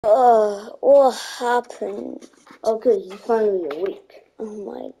What happened? Oh, good, he's finally awake. Oh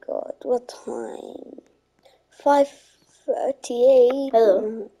my god, what time? 5:38.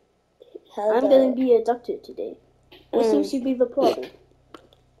 Hello. Hello. I'm gonna be a doctor today. What seems to be the problem?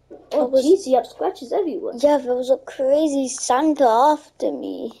 Oh, jeez, you have scratches everywhere. Yeah, there was a crazy Santa after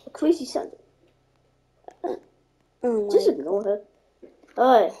me. A crazy Santa. Oh my Just ignore her.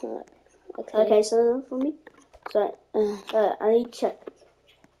 Alright. Okay. So for me. So, I need to check.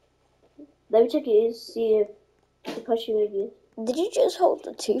 Let me check it and see if the pressure maybe is. Did you just hold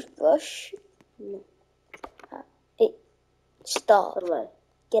the toothbrush? No. Stop. Alright.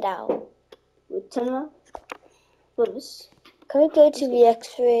 Get out. Wait, turn around. Look, this. Can we go to the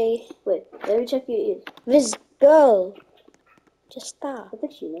X-ray? Wait, let me check your ears. This girl. Just stop. I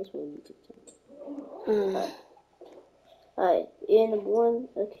think she knows what we need to check. Alright, ear number 1,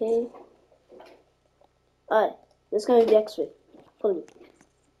 okay. Alright, let's go to the X-ray. Follow me.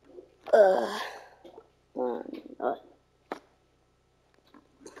 Alright.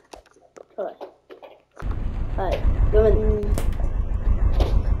 Alright, go in.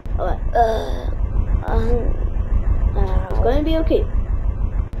 Alright. It's gonna be okay.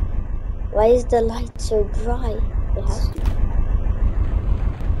 Why is the light so bright? It has to.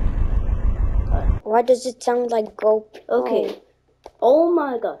 Why does it sound like gulp? Okay. Oh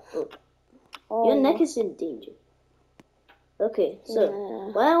my god. Oh. Your neck is in danger. Okay, so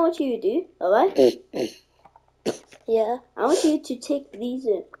what I want you to do, alright? Yeah. I want you to take these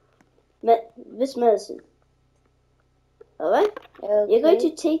this medicine. Alright? Okay. You're going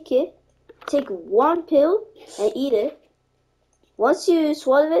to take one pill and eat it. Once you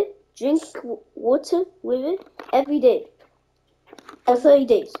swallow it, drink water with it every day. For 30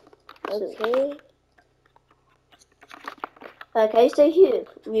 days. Okay. Can you stay here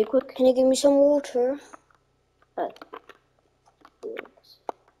real quick? Can you give me some water? Yes.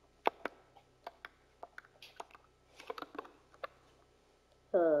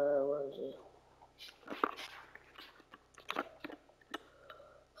 What was it?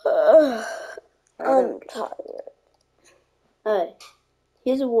 I'm tired. Alright,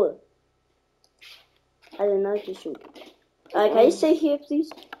 here's a water. I did not just drink it. Can you stay here,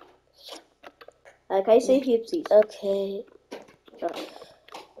 please? Can you stay here, please? Okay. No.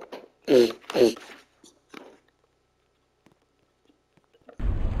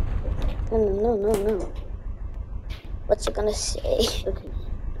 What's it gonna say? Okay.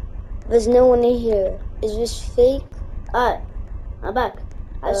 There's no one in here. Is this fake? Alright, I'm back.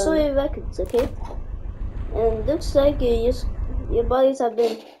 I saw your records, okay? And it looks like your bodies have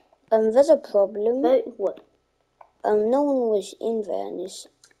been... There's a problem. What? No one was in there and it's...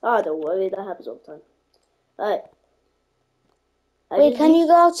 Don't worry, that happens all the time. Alright. Wait, can you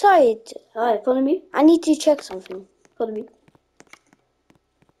go outside? Alright, follow me. I need to check something. Follow me.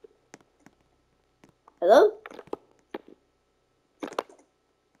 Hello?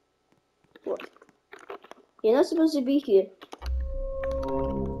 What? You're not supposed to be here.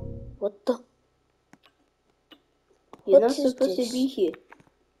 What the? You're not supposed to be here.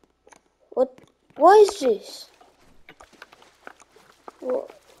 What? What is this? What?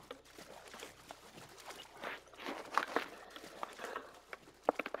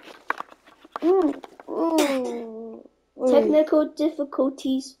 Technical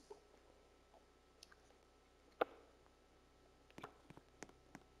difficulties.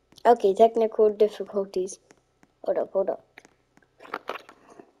 Okay, technical difficulties. Hold up.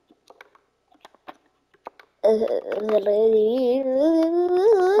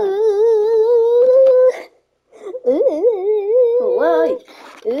 Why?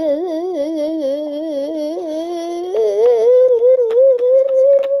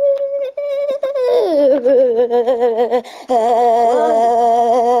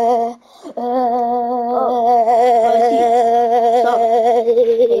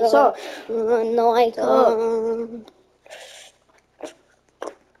 Stop. No, I can't.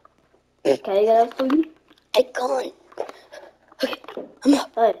 Can I get up for you? I can't. Okay, I'm up.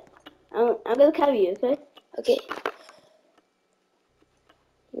 Alright, I'm gonna carry you, okay? Okay.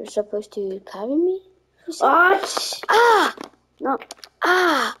 You're supposed to carry me? No.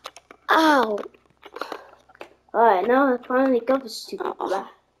 Ow! Alright, now I finally got this stupid rat.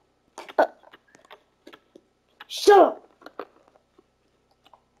 Shut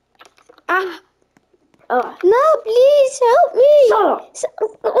up! No, please help me! Shut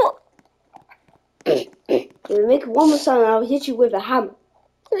up! If you make one more sound, I'll hit you with a hammer.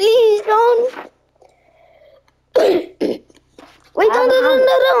 Please don't. Wait, no.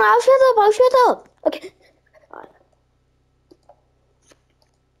 I'll shut up. Okay.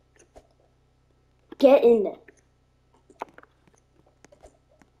 Get in there.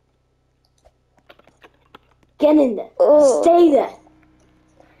 Get in there. Oh. Stay there.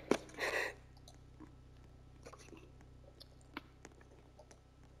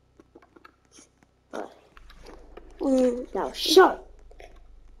 Now shut.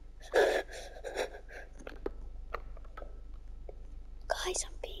 Guys,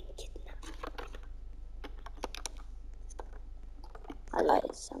 I'm being kidnapped.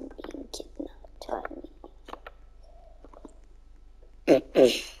 Guys, I'm being kidnapped.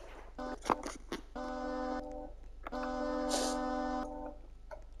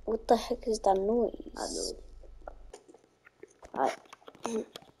 What the heck is that noise? I know it. Alright.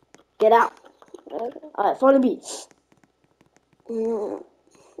 Get out. Alright, follow me.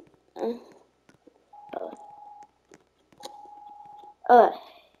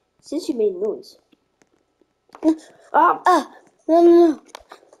 Since you made noise. No.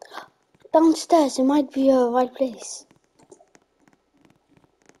 Downstairs, it might be a right place.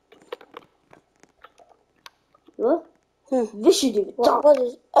 What? This should do it. What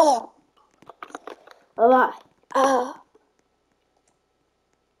is... Oh! Alright.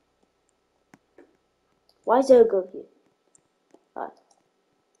 Why is there a go here? Alright.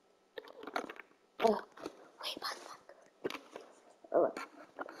 Wait, back. Alright.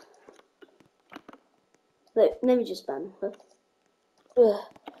 Look, let me just ban her.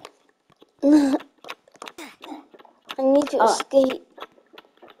 I need to escape.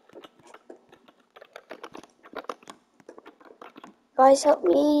 Guys, help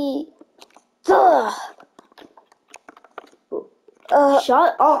me.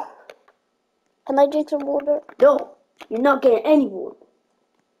 Shut up. Can I drink some water? No, you're not getting any water.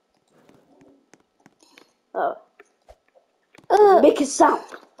 Make a sound.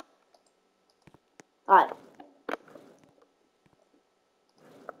 Alright.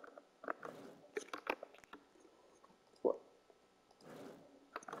 What?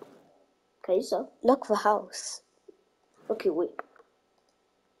 Okay, so. Lock the house. Okay, wait.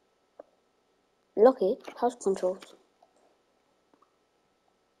 Lock it. House controls.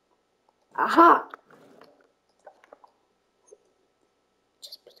 Aha!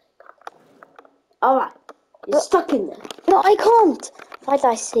 Alright. You're stuck in there. No, I can't. Why did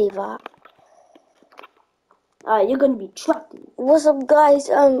I say that? Alright, you're gonna be trapped in it. What's up, guys?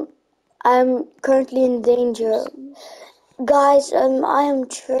 I'm currently in danger. Guys, I am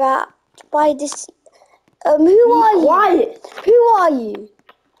trapped by this. Who are you? Quiet! Who are you?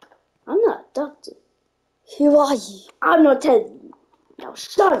 I'm not abducted. Who are you? I'm not telling you. Now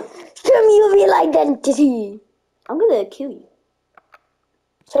shut up. Show me your real identity. I'm gonna kill you.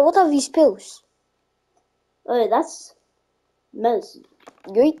 So what are these pills? Oh, that's medicine.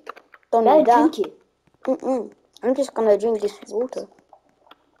 Yoink. Don't Gotta need that. drink it. I'm just gonna drink this water.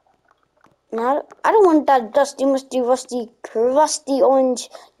 No, I don't want that dusty, musty, rusty, crusty, orange,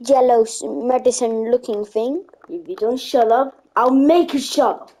 yellow medicine-looking thing. If you don't shut up, I'll make you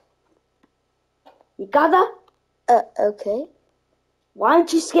shut up. You got that? Okay. Why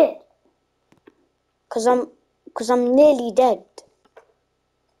aren't you scared? Cause I'm nearly dead.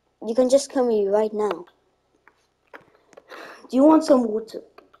 You can just kill me right now. Do you want some water?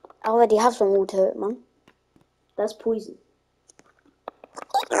 I already have some water, man. That's poison.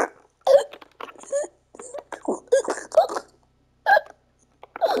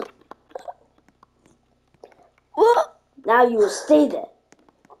 Now you will stay there.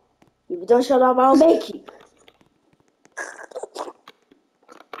 If you don't shut up, I'll make you.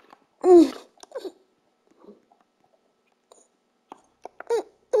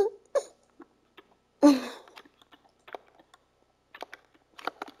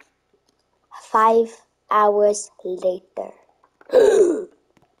 Five hours later.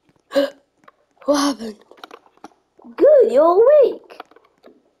 What happened? Good, you're awake.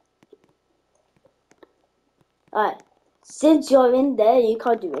 Alright, since you're in there, you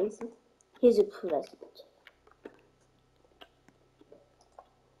can't do anything. Here's a present.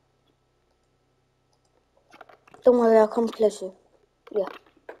 Don't worry, I'll come closer. Yeah.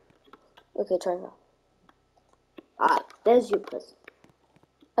 Okay, try that. Alright, there's your present.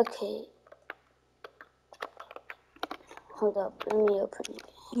 Okay. Hold up, let me open it.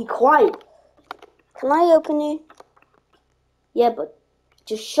 Be quiet. Can I open it? Yeah, but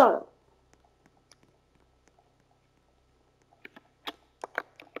just shut up.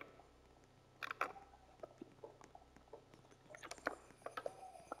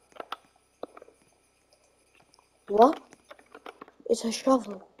 What? It's a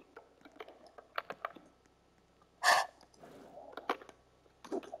shovel.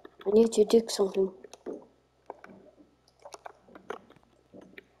 I need to dig something.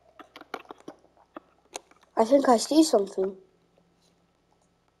 I think I see something.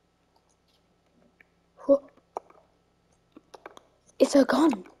 get a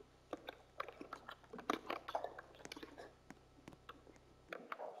gun.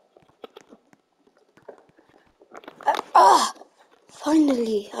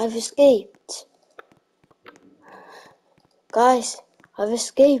 Finally, I've escaped. Guys, I've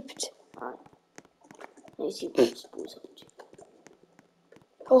escaped. Alright. Let me see what this boy's up to.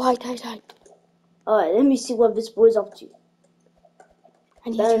 Oh, hide. Alright, let me see what this boy's up to. I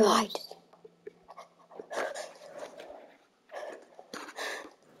need to hide.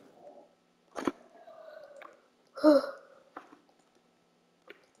 Oh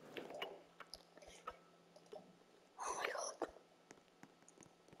my god.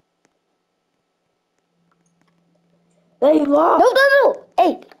 There you are! No!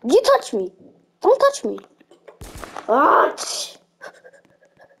 Hey, you touch me. Don't touch me. Ah!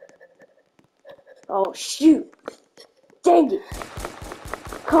 Oh shoot! Dang it!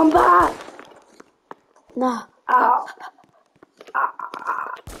 Come back! Nah. Ow!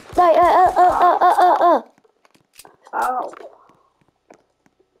 Die. Ow!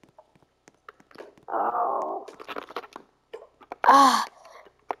 Ow!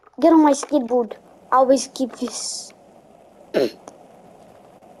 Get on my skateboard. I always keep this.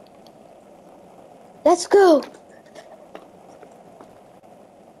 Let's go.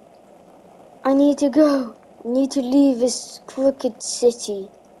 I need to go. I need to leave this crooked city.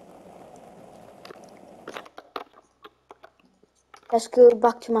 Let's go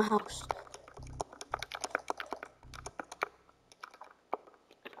back to my house.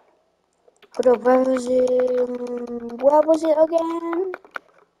 Hold up, where was it? Where was it again?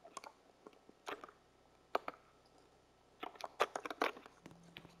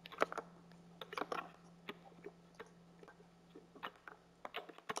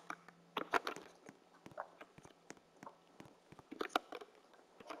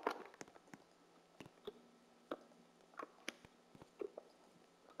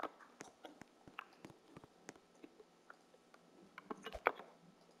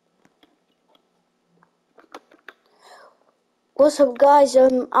 What's up, guys?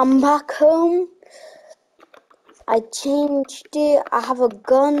 I'm back home. I changed it. I have a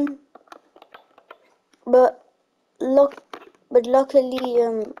gun, but luckily,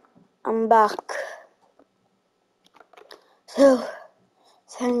 I'm back. So,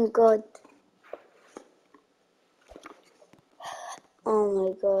 thank God. Oh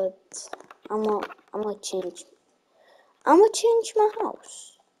my God. I'm gonna change my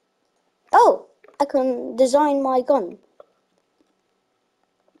house. Oh, I can design my gun.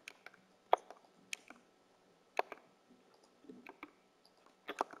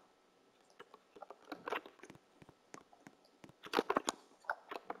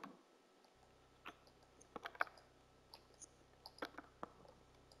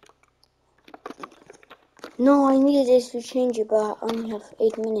 No, I needed this to change it, but I only have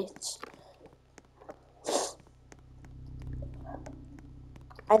 8 minutes.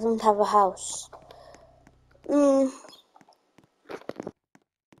 I don't have a house.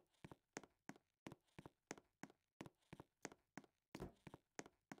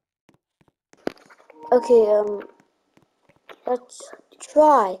 Okay, let's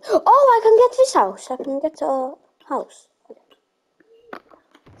try. Oh, I can get this house. I can get a house.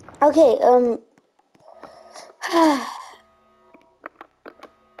 Okay,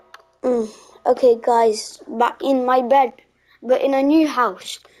 okay, guys, back in my bed, but in a new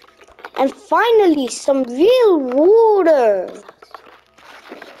house. And finally, some real water.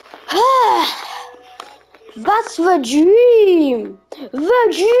 That's the dream. The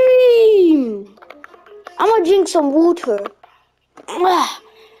dream. I'm gonna drink some water.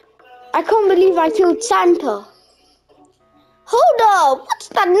 I can't believe I killed Santa. Hold up, what's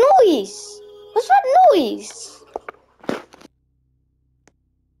that noise? What's that noise?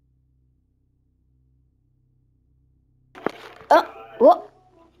 What?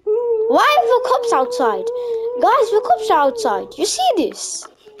 Why are the cops outside? Guys, the cops are outside. You see this?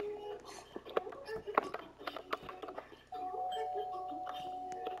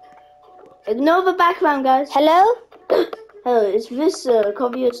 Ignore the background, guys. Hello? Hello, is this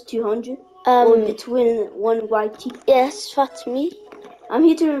Covius 200? Or between one white teeth? Yes, that's me. I'm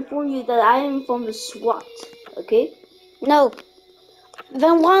here to inform you that I am from the SWAT, okay? No.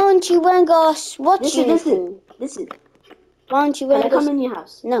 Then why don't you wear a SWAT uniform? Listen. Why don't you wear Can I come in your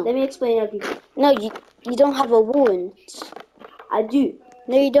house? No. Let me explain everything. No, you don't have a warrant. I do.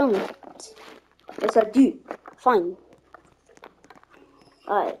 No, you don't. Yes, I do. Fine.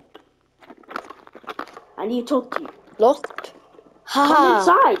 Alright. I need to talk to you. Locked? Come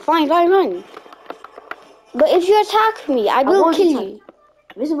inside. Fine. But if you attack me, I will kill you.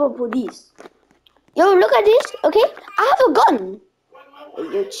 Visible police. Yo, look at this, okay? I have a gun.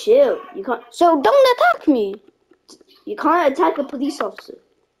 You chill. You can't. So don't attack me. You can't attack a police officer.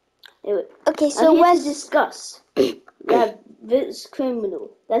 Anyway, Okay, I'm so here where's to discuss that this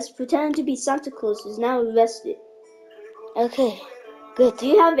criminal that's pretending to be Santa Claus is now arrested. Okay, good. Do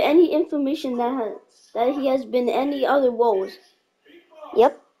you have any information that he has been any other roles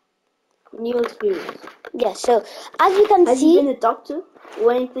Yep. in your experience? Yeah, so as you can Has see, he been a doctor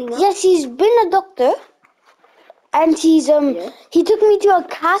or anything else? yes, he's been a doctor. And Yeah. he took me to a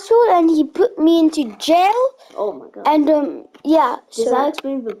castle and he put me into jail. Oh my god. And yeah, Does that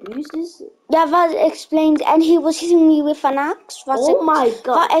explain the bruises? yeah, that explains. And he was hitting me with an axe. Oh my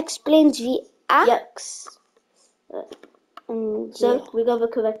god. That explains the axe. Yep. And So yeah. we got the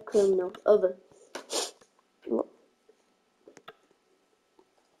correct criminal. Over.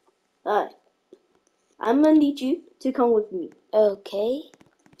 Alright. I'm gonna need you to come with me Okay.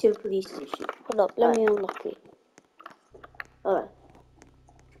 to the police station. Hold up, let me unlock it. Alright.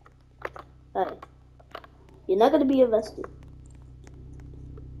 Alright. You're not gonna be arrested.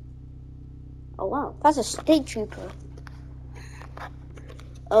 Oh wow. That's a state trooper.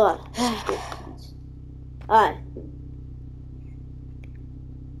 Alright. Alright.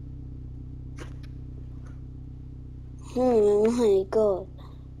 Oh my god.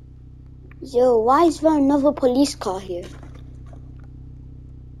 Yo, why is there another police car here?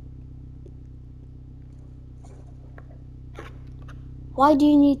 Why do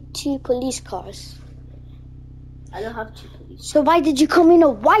you need 2 police cars? I don't have 2 police. So why did you come in a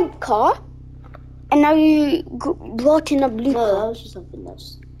white car? And now you brought in a blue No, car? that was just something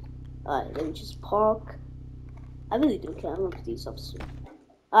else. Alright, let me just park. I really don't care. I'm a police officer.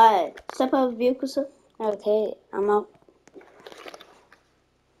 Alright, step out of the vehicle, sir. Okay, I'm out.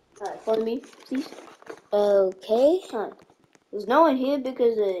 Alright, follow me, please. Okay. Alright. There's no one here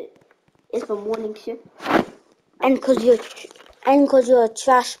because it's the morning shift. And because you're a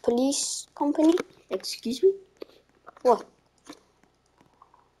trash police company? Excuse me? What?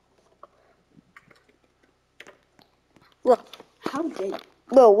 What? How dare you?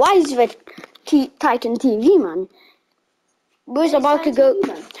 Bro, why is that Titan TV, man? Bro's about to go.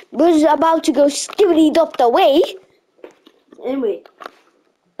 Bro's about to go skibbity dop the way. Anyway,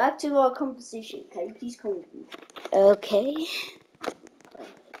 back to our conversation. Can you please come with me? Okay.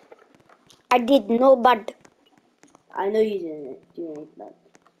 I did no bad. I know you didn't do anything bad.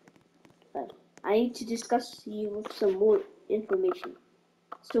 But I need to discuss you with some more information.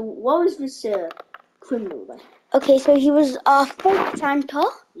 So, what was this criminal like? Okay, so he was a fake Santa.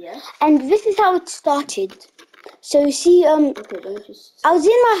 Yeah. And this is how it started. So you see, Okay, let me just. I was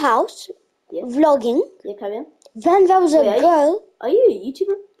in my house, vlogging. Yeah, carry on. Then there was a girl. Are you a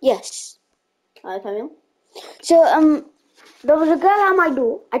YouTuber? Yes. Alright, carry on. So there was a girl at my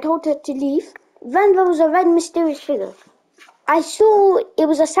door. I told her to leave. Then there was a red mysterious figure. I saw it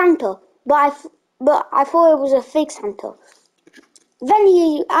was a Santa, but I thought it was a fake Santa. Then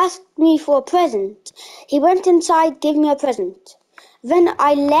he asked me for a present. He went inside, gave me a present. Then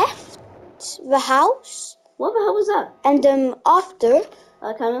I left the house. What the hell was that? And after,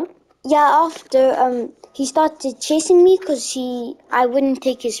 carry on. yeah, after he started chasing me because I wouldn't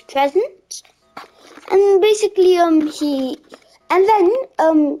take his present. And basically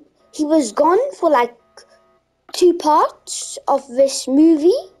he was gone for like 2 parts of this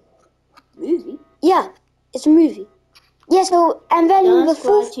movie. Movie? Yeah, it's a movie. Yeah, so and then in the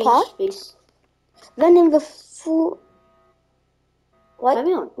 4th part, then in the full. What?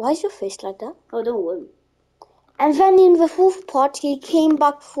 Carry on. Why is your face like that? Oh, don't worry. And then in the 4th part, he came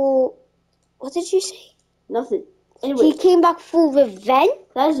back for. What did you say? Nothing. Anyway, he came back for revenge.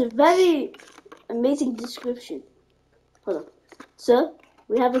 That is a very amazing description. Hold on. Sir,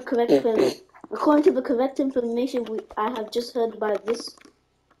 we have a correct criminal. According to the correct information I have just heard by this.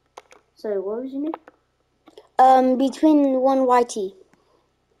 Sorry, what was your name? Between 1 YT.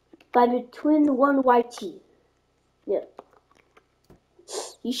 By between 1 YT. Yeah.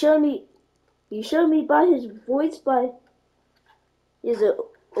 You showed me by his voice, by his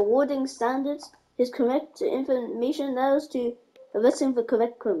awarding standards, his correct information allows to arresting the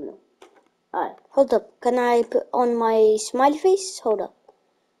correct criminal. Alright. Hold up. Can I put on my smiley face? Hold up.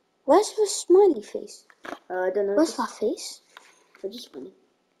 Where's the smiley face? I don't know. Where's that face? It's just funny.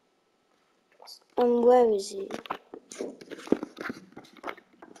 Where is it?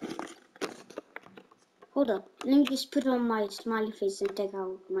 Hold up. Let me just put on my smiley face and take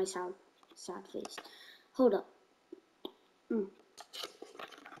out my sad face. Hold up.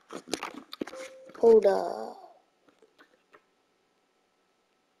 Hold up.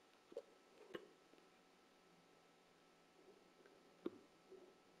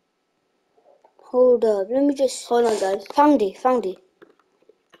 Hold up. Let me just. Hold on, guys. Found it.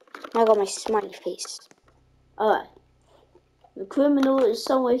 I got my smiley face. Alright. The criminal is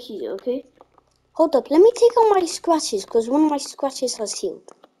somewhere here, okay? Hold up, let me take out my scratches, because one of my scratches has healed.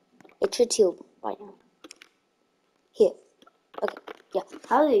 It should heal right now. Here. Okay, yeah.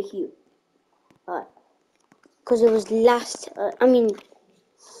 How did it heal? Alright. Because it was last,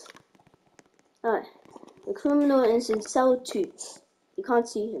 Alright. The criminal is in cell 2. You can't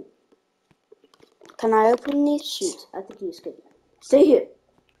see him. Can I open this? Shoot, I think he escaped. Stay here.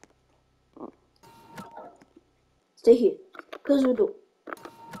 Stay here. Close the door.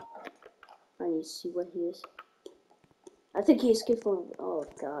 I need to see where he is. I think he escaped from... Oh,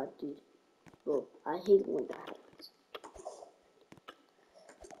 God, dude. Bro, I hate when that happens.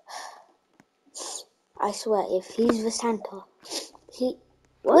 I swear, if he's the Santa, he...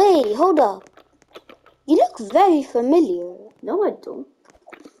 What? Wait, hold up. You look very familiar. No, I don't.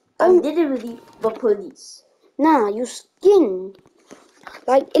 I'm literally the police. Nah, your skin.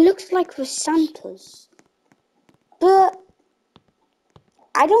 Like, it looks like the Santa's. But...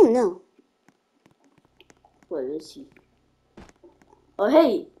 I don't know. Where is he? Oh,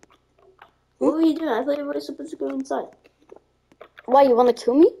 hey! What were you doing? I thought you were supposed to go inside. Why, you wanna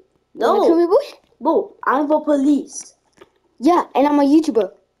kill me? No! You wanna kill me, boy? Bro, I'm the police. Yeah, and I'm a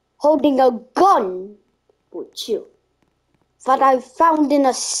YouTuber. Holding a gun. Bro, chill. That I found in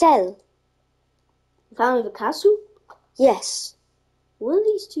a cell. You found in the castle? Yes. What are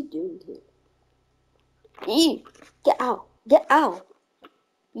these two doing here? You, get out. Get out.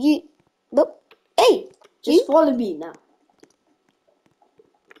 You, but, hey! Just follow me now.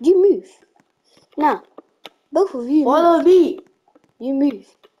 You move. Now, both of you Follow me. You move.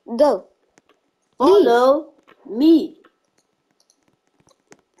 Go. Follow me.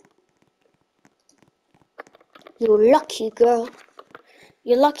 You're lucky, girl.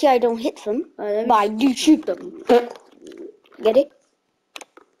 You're lucky I don't hit them, but I do shoot them. Get it?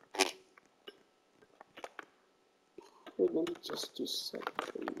 Wait, let me just do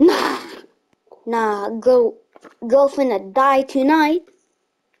something. Nah, girl finna die tonight.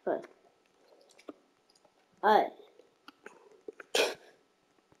 Alright.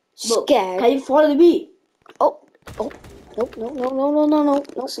 Scared. Can you follow me? Oh. No.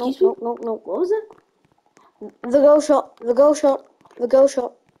 Excuse me? No. What was that? The girl shot.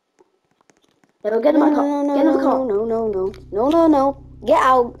 Yeah, get in my car. Get in the car. No. Get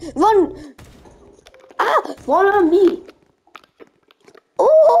out. Run. Ah. Follow me.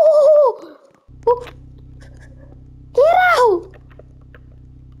 Oh. Get out.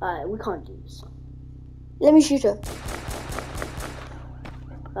 Alright, we can't do this. Let me shoot her.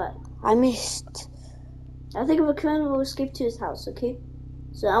 Alright. I missed. I think a criminal will escape to his house, okay?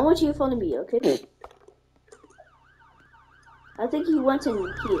 So I want you to follow me, okay? I think he went in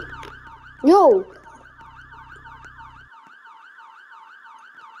here. No.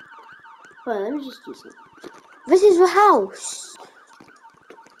 Hold on, let me just do something. This is the house.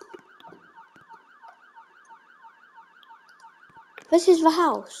 This is the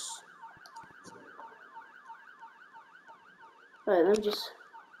house. Alright, let me just...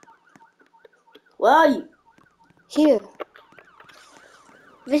 Where are you? Here.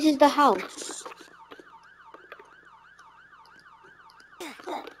 This is the house.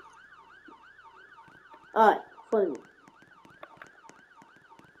 Alright, follow me.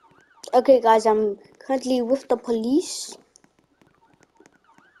 Okay, guys, I'm currently with the police.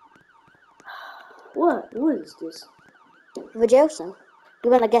 What? What is this? The jail cell. You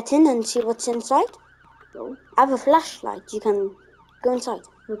wanna get in and see what's inside? No. I have a flashlight. You can go inside.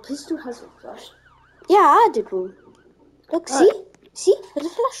 The pistol has a flash. Yeah, I did one. Look, see? See? There's a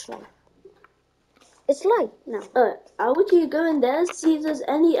flashlight. It's light now. Alright, I want you to go in there and see if there's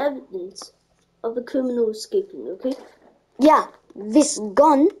any evidence of the criminal escaping, okay? Yeah, this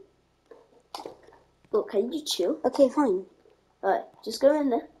gun. Look, can you chill? Okay, fine. Alright, just go in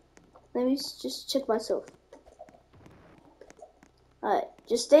there. Let me just check myself. Alright,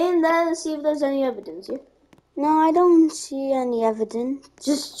 just stay in there and see if there's any evidence, yeah? No, I don't see any evidence.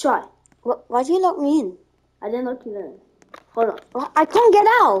 Just try. Why do you lock me in? I didn't lock you in. Hold on. I can't get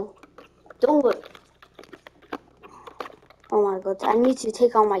out. Don't worry. Oh my god, I need to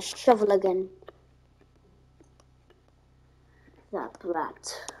take out my shovel again. That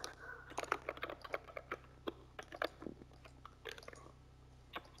brat.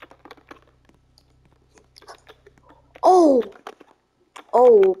 Oh!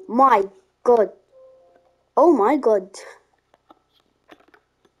 Oh my god. Oh my god.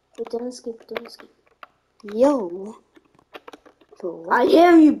 Wait, don't escape. Yo. I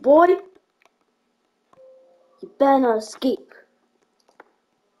hear you, boy. You better not escape.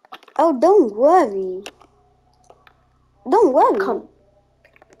 Oh, don't worry. Don't worry. Come.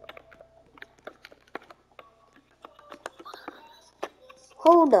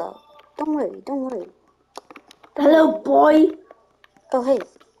 Hold up. Don't worry, don't worry. Hello, boy. Oh, hey.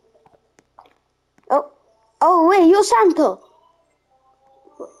 Oh, wait, you're Santa.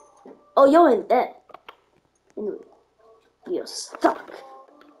 Oh, you're in there. Anyway, you're stuck.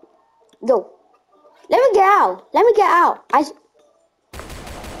 Yo, let me get out. Let me get out.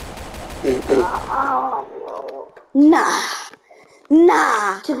 Nah.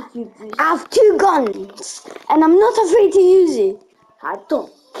 I have 2 guns, and I'm not afraid to use it. I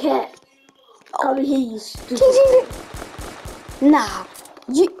don't care. Come here, you stupid. Ching, ching, ching. Nah,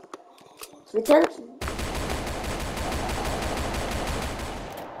 you. Return.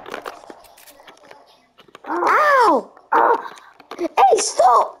 Ow! Hey,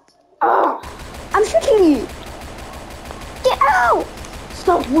 stop! I'm shooting you. Get out!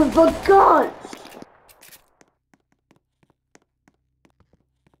 Stop with the gun.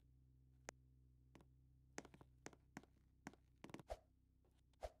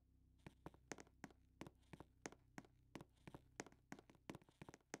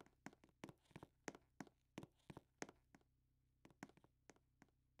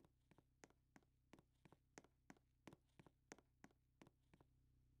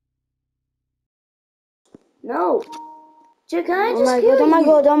 No. Can I just kill you? Oh my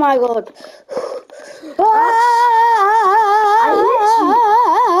god, oh my god. I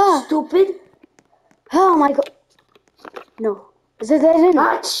hit you, stupid. Oh my god. No. Is it dead end?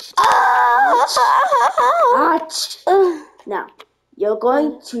 Ouch. Ouch. Now, you're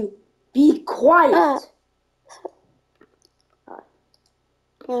going to be quiet.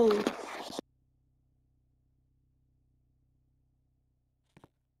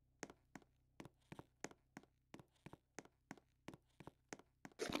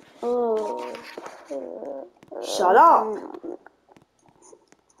 Shut up.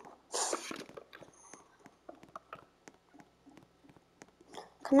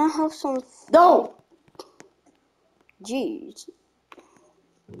 Can I have some? No. Jeez.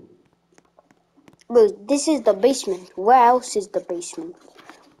 But this is the basement. Where else is the basement?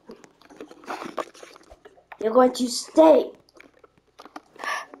 You're going to stay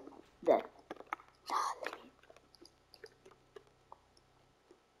there.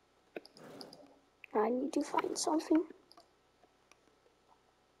 I need to find something.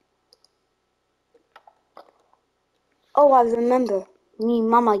 Oh, I remember.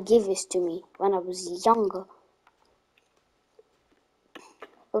 Mama gave this to me when I was younger.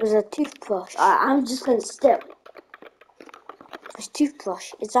 It was a toothbrush. I'm just going to step. This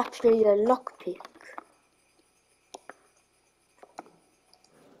toothbrush is actually a lockpick.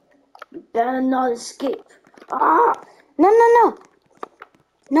 You better not escape. No.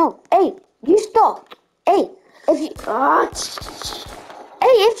 No. Hey, you stop. Hey, if you...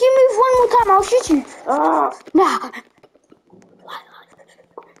 Hey, if you move one more time, I'll shoot you. Nah.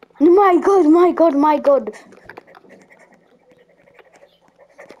 My god.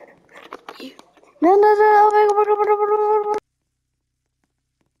 No.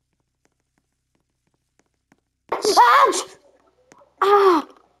 Ah!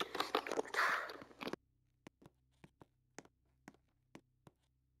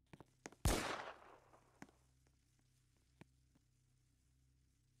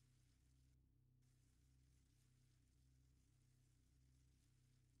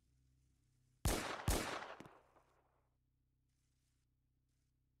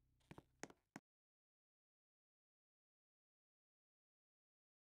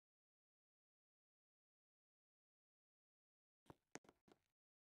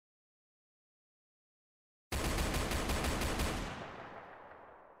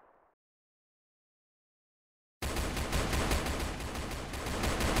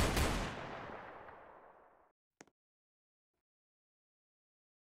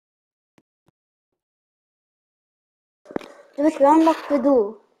 Look, unlock the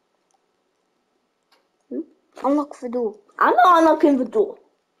door. Unlock the door. I'm not unlocking the door.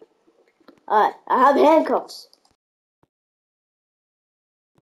 Alright, I have handcuffs.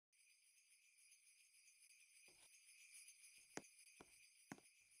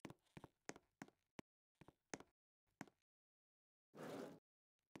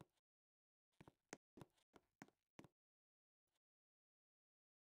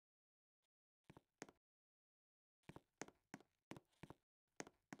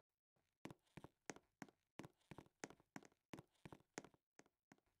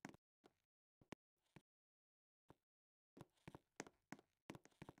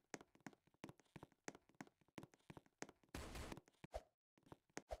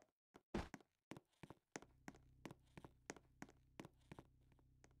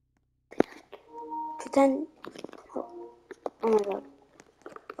 Pretend. Oh my god.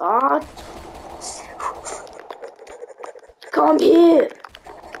 Ah, come here.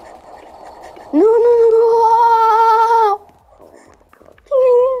 No, no, no, no.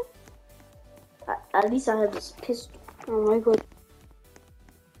 At least I have this pistol. Oh my god.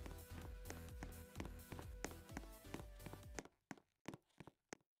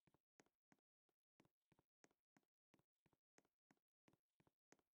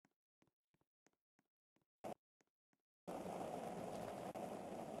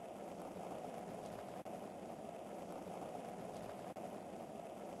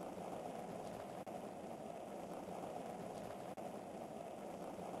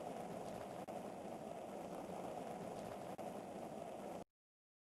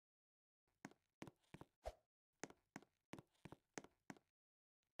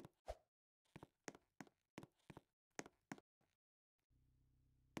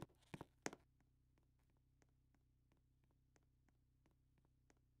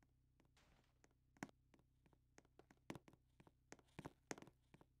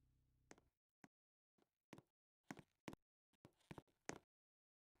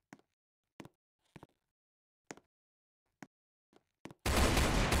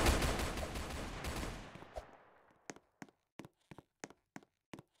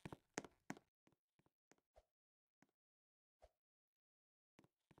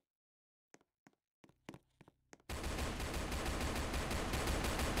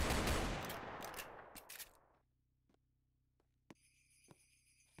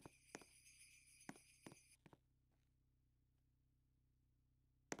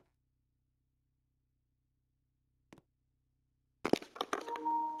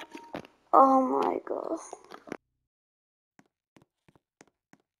 Oh my god.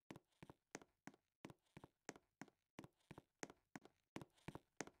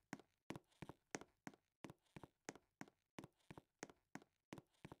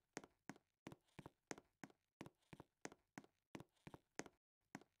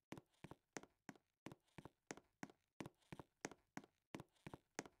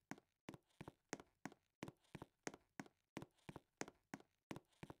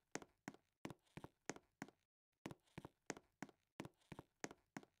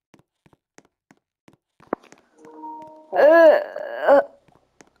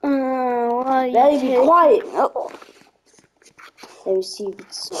 Why Daddy, be quiet. Oh. Let me see if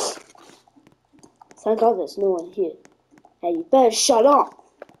it's. Thank God there's no one here. Hey, you better shut up.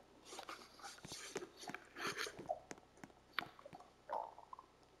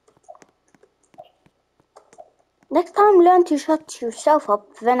 Next time, learn to shut yourself up,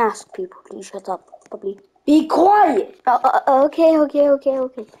 then ask people to shut up. Probably. Be quiet. Okay.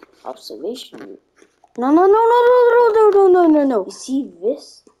 Observation. No. You see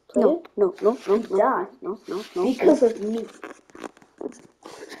this? Player? No. Die. No. Because of me.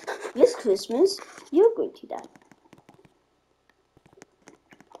 This Christmas, you're going to die.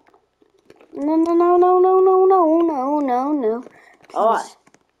 No. Alright.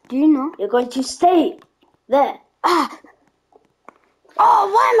 Do you know? You're going to stay there. Oh,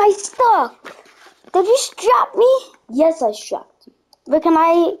 why am I stuck? Did you strap me? Yes, I strapped you. But can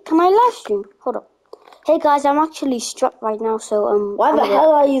I live stream? Hold up. Hey guys, I'm actually strapped right now, so Why the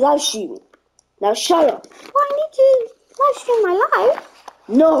hell are you live streaming? Now shut up. Well, I need to live stream my life.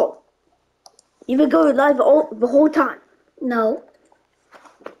 No. You've been going live the whole time. No.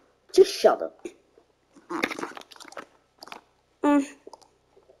 Just shut up.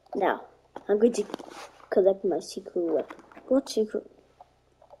 Now, I'm going to collect my secret weapon. What secret?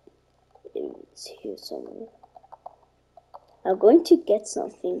 It's here somewhere. I'm going to get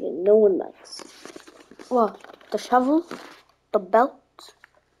something that no one likes. What? The shovel? The belt?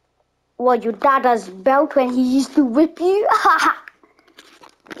 What, your dada's belt when he used to whip you?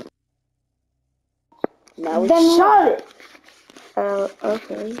 Now shut it!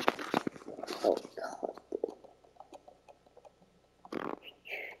 Okay. Oh, God.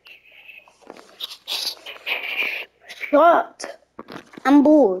 Shut! I'm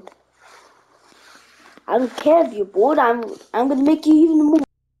bored. I don't care if you're bored. I'm gonna make you even more.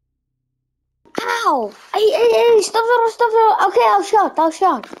 Ow! Hey, stop. Okay, I'll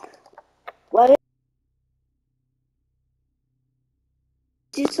shut. Why?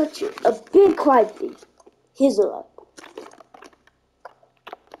 It's such a big quiet thing. Here's a lot.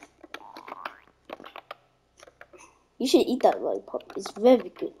 You should eat that lollipop. It's very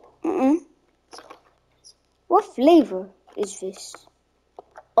good. What flavor is this?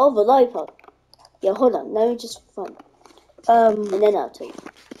 Oh, the lollipop. Yeah, hold on. Let me just fun. And then I'll tell you.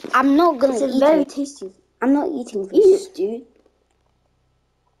 I'm not gonna eat it. It's very tasty. I'm not eating this. Eat it, dude.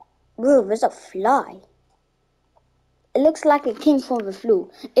 Bro, there's a fly. It looks like it came from the flue.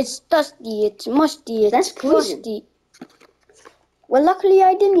 It's dusty, it's musty, it's That's poison. crusty. Well, luckily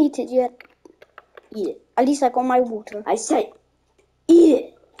I didn't eat it yet. Eat it. At least I got my water. I said, eat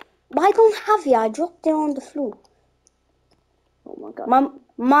it. But I don't have it. I dropped it on the floor. Oh my god.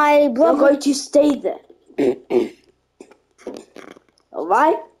 My brother... You're going to stay there.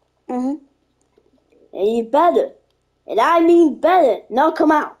 Alright? Mm-hmm. And you better. And I mean better. Now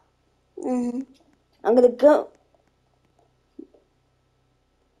come out. Mm-hmm. I'm gonna go.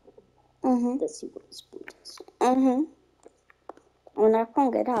 Mm-hmm. Let's see what this boot is. Mm-hmm. When I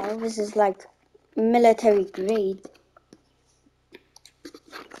can't get out, this is like military grade.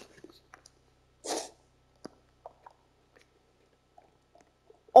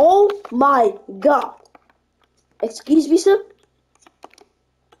 Oh my god. Excuse me, sir?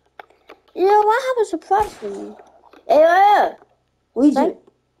 Yeah, I have a surprise for you. Hey, what you Right?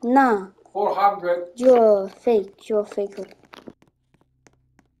 doing? Nah, 400. you're fake. You're a faker.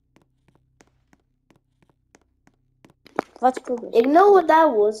 Let's progress. Ignore what that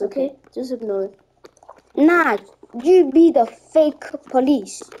was, okay? Just ignore it. Nah, you be the fake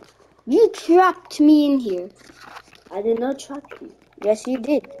police. You trapped me in here. I did not trap you. Yes, you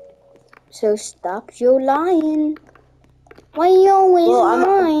did. So stop your lying. Why you always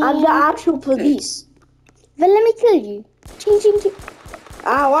lying? I'm the actual police. Then let me kill you. Ching, ching, ching.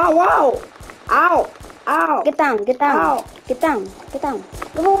 Ow, ow, ow. Ow, ow. Get down, get down. Ow. Get down, get down.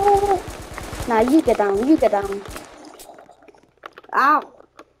 Whoa, whoa, whoa. Now you get down, you get down. Ow.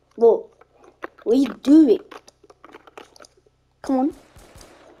 Whoa. What are you doing? Come on.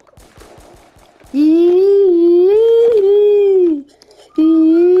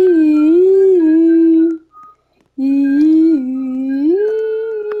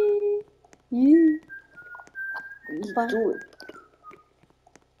 What are you doing?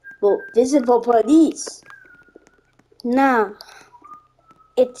 Whoa, this is for police. Nah.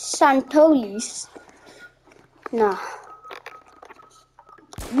 It's Santolis. Nah.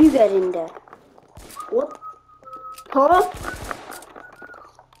 You get in there. What? Huh?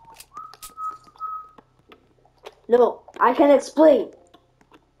 No, I can explain.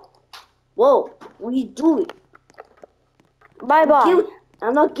 Whoa, what are you doing? Bye-bye.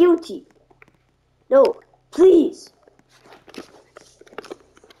 I'm not guilty. No, please.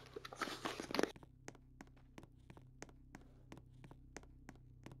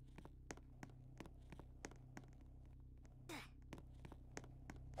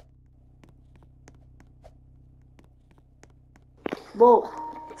 Whoa.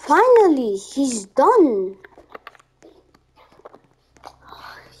 Finally, he's done.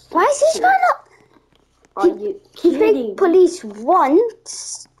 Why is he trying to... Are you He kidding? faked police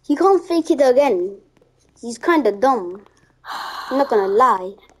once. He can't fake it again. He's kind of dumb. I'm not gonna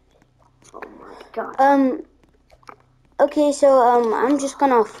lie. Oh my god. Okay, so I'm just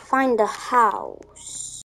gonna find the house.